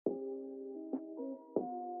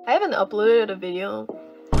I haven't uploaded a video.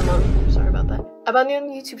 Sorry about that. About me on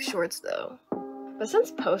YouTube Shorts though. But since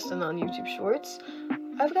posting on YouTube Shorts,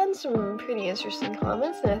 I've gotten some pretty interesting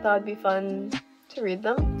comments and I thought it'd be fun to read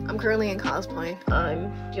them. I'm currently in cosplay.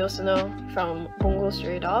 I'm Yosuno from Bungo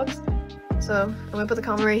Stray Dogs. So I'm gonna put the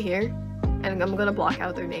comment right here and I'm gonna block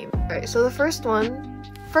out their name. Alright, so the first one,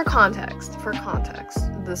 for context,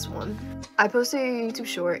 this one. I posted a YouTube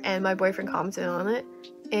short and my boyfriend commented on it,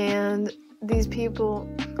 and these people,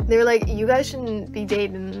 they were like, you guys shouldn't be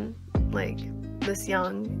dating like this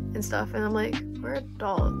young and stuff, and I'm like, we're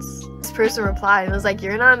adults. This person replied and was like,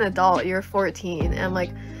 you're not an adult, you're 14, and I'm like,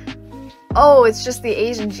 oh, it's just the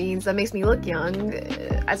Asian genes that makes me look young,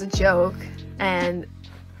 as a joke. And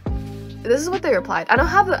this is what they replied. I don't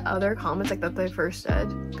have the other comments like that they first said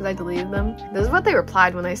because I deleted them. This is what they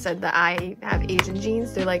replied when I said that I have Asian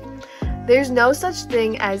genes. They're like, there's no such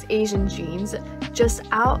thing as Asian genes, just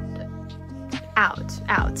out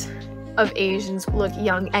of Asians look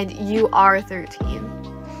young, and you are 13.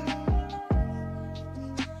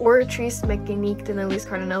 Oratrice Mechanique de Elise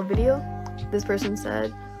Cardinal video. This person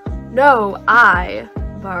said, no,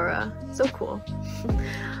 Bara. So cool.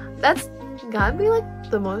 That's gotta be like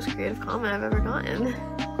the most creative comment I've ever gotten.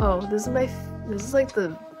 Oh, this is like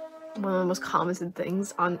one of the most commented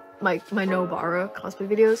things on my Nobara cosplay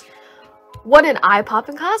videos. What an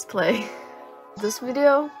eye-poppin' cosplay! This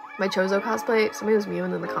video, my Chozo cosplay, somebody was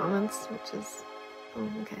mewing in the comments, which is, oh,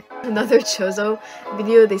 okay. Another Chozo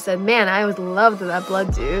video, they said, man, I always loved that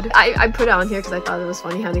blood dude. I put it on here because I thought it was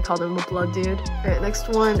funny how they called him a blood dude. Alright, next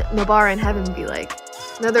one, Nobara in Heaven be like.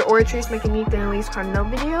 Another Oratrice Mechanique de Elise Cardinal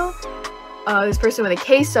video. This person with a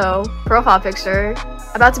queso profile picture,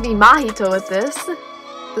 about to be Mahito with this.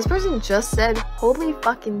 This person just said, holy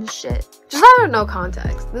fucking shit. Just out of no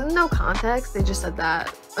context. There's no context, they just said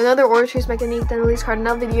that. Another Oratrice Mechanique de Elise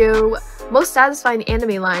Cardinal video. Most satisfying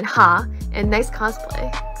anime line, ha, and nice cosplay.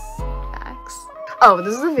 Facts. Oh,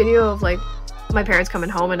 this is a video of like my parents coming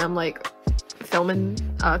home and I'm like filming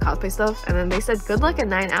cosplay stuff, and then they said good luck in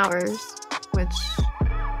 9 hours, which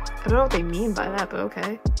I don't know what they mean by that, but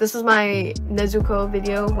okay. This is my Nezuko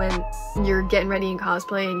video when you're getting ready in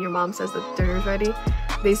cosplay and your mom says that dinner's ready.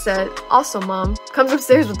 They said, also mom, comes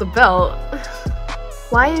upstairs with the belt.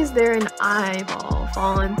 Why is there an eyeball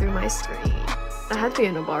falling through my screen? That had to be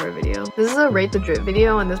a Nobara video. This is a Rate the Drip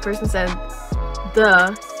video, and this person said,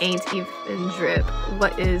 the ain't even drip.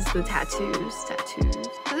 What is the tattoos?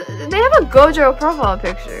 They have a Gojo profile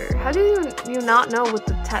picture. How do you not know what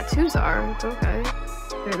the tattoos are? It's okay.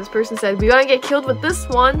 Okay, this person said, we gonna get killed with this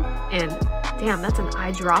one, and damn, that's an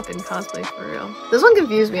eye drop in cosplay for real. This one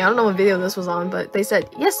confused me. I don't know what video this was on, but they said,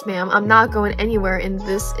 yes ma'am, I'm not going anywhere, and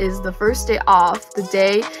this is the first day off, the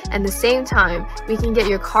day and the same time. We can get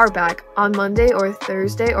your car back on Monday or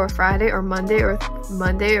Thursday or Friday or Monday or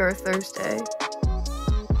Thursday.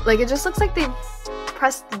 Like, it just looks like they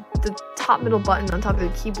pressed the top middle button on top of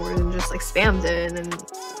the keyboard and just like spammed it and then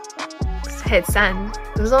hit send.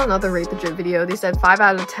 There was another Rate the Drip video. They said 5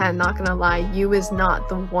 out of 10, not gonna lie, you is not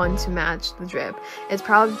the one to match the drip. It's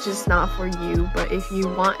probably just not for you, but if you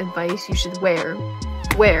want advice, you should wear,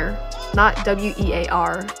 not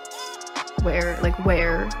W-E-A-R,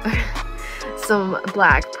 wear some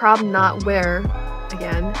black, prob not wear,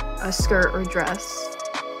 again, a skirt or dress.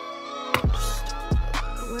 Just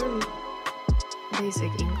learn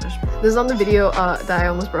basic English. This is on the video that I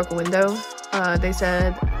almost broke a window. They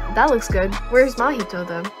said, that looks good. Where's Mahito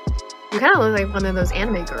then? You kind of look like one of those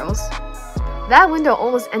anime girls. That window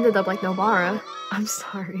almost ended up like Nobara. I'm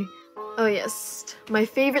sorry. Oh yes, my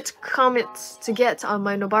favorite comments to get on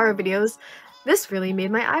my Nobara videos. This really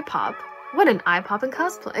made my eye pop. What an eye pop in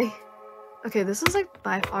cosplay. Okay, this is like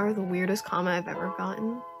by far the weirdest comment I've ever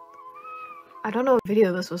gotten. I don't know what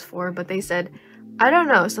video this was for, but they said, I don't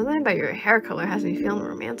know, something about your hair color has me feeling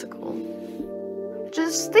romantical.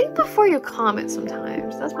 Just think before you comment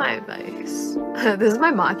sometimes. That's my advice. This is my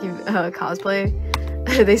Maki cosplay.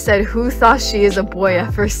 They said, who thought she is a boy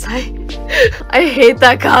at first sight? I hate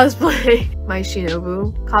that cosplay. My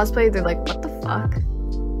Shinobu cosplay, they're like, what the fuck?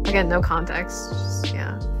 Again, no context. Just,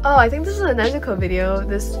 yeah. Oh, I think this is a Nezuko video.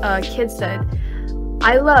 This kid said,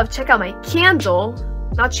 I love, check out my candle,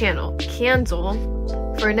 not channel, candle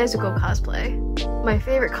for a Nezuko cosplay. My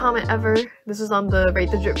favorite comment ever. This is on the Rate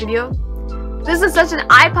the Drip video. This is such an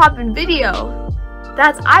eye-poppin' video.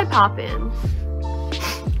 That's eye-poppin'.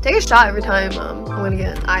 Take a shot every time I'm gonna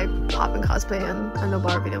get an eye-poppin' cosplay and a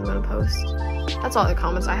Nobara video I'm gonna post. That's all the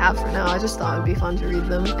comments I have for now. I just thought it'd be fun to read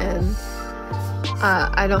them, and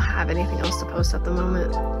I don't have anything else to post at the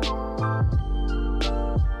moment.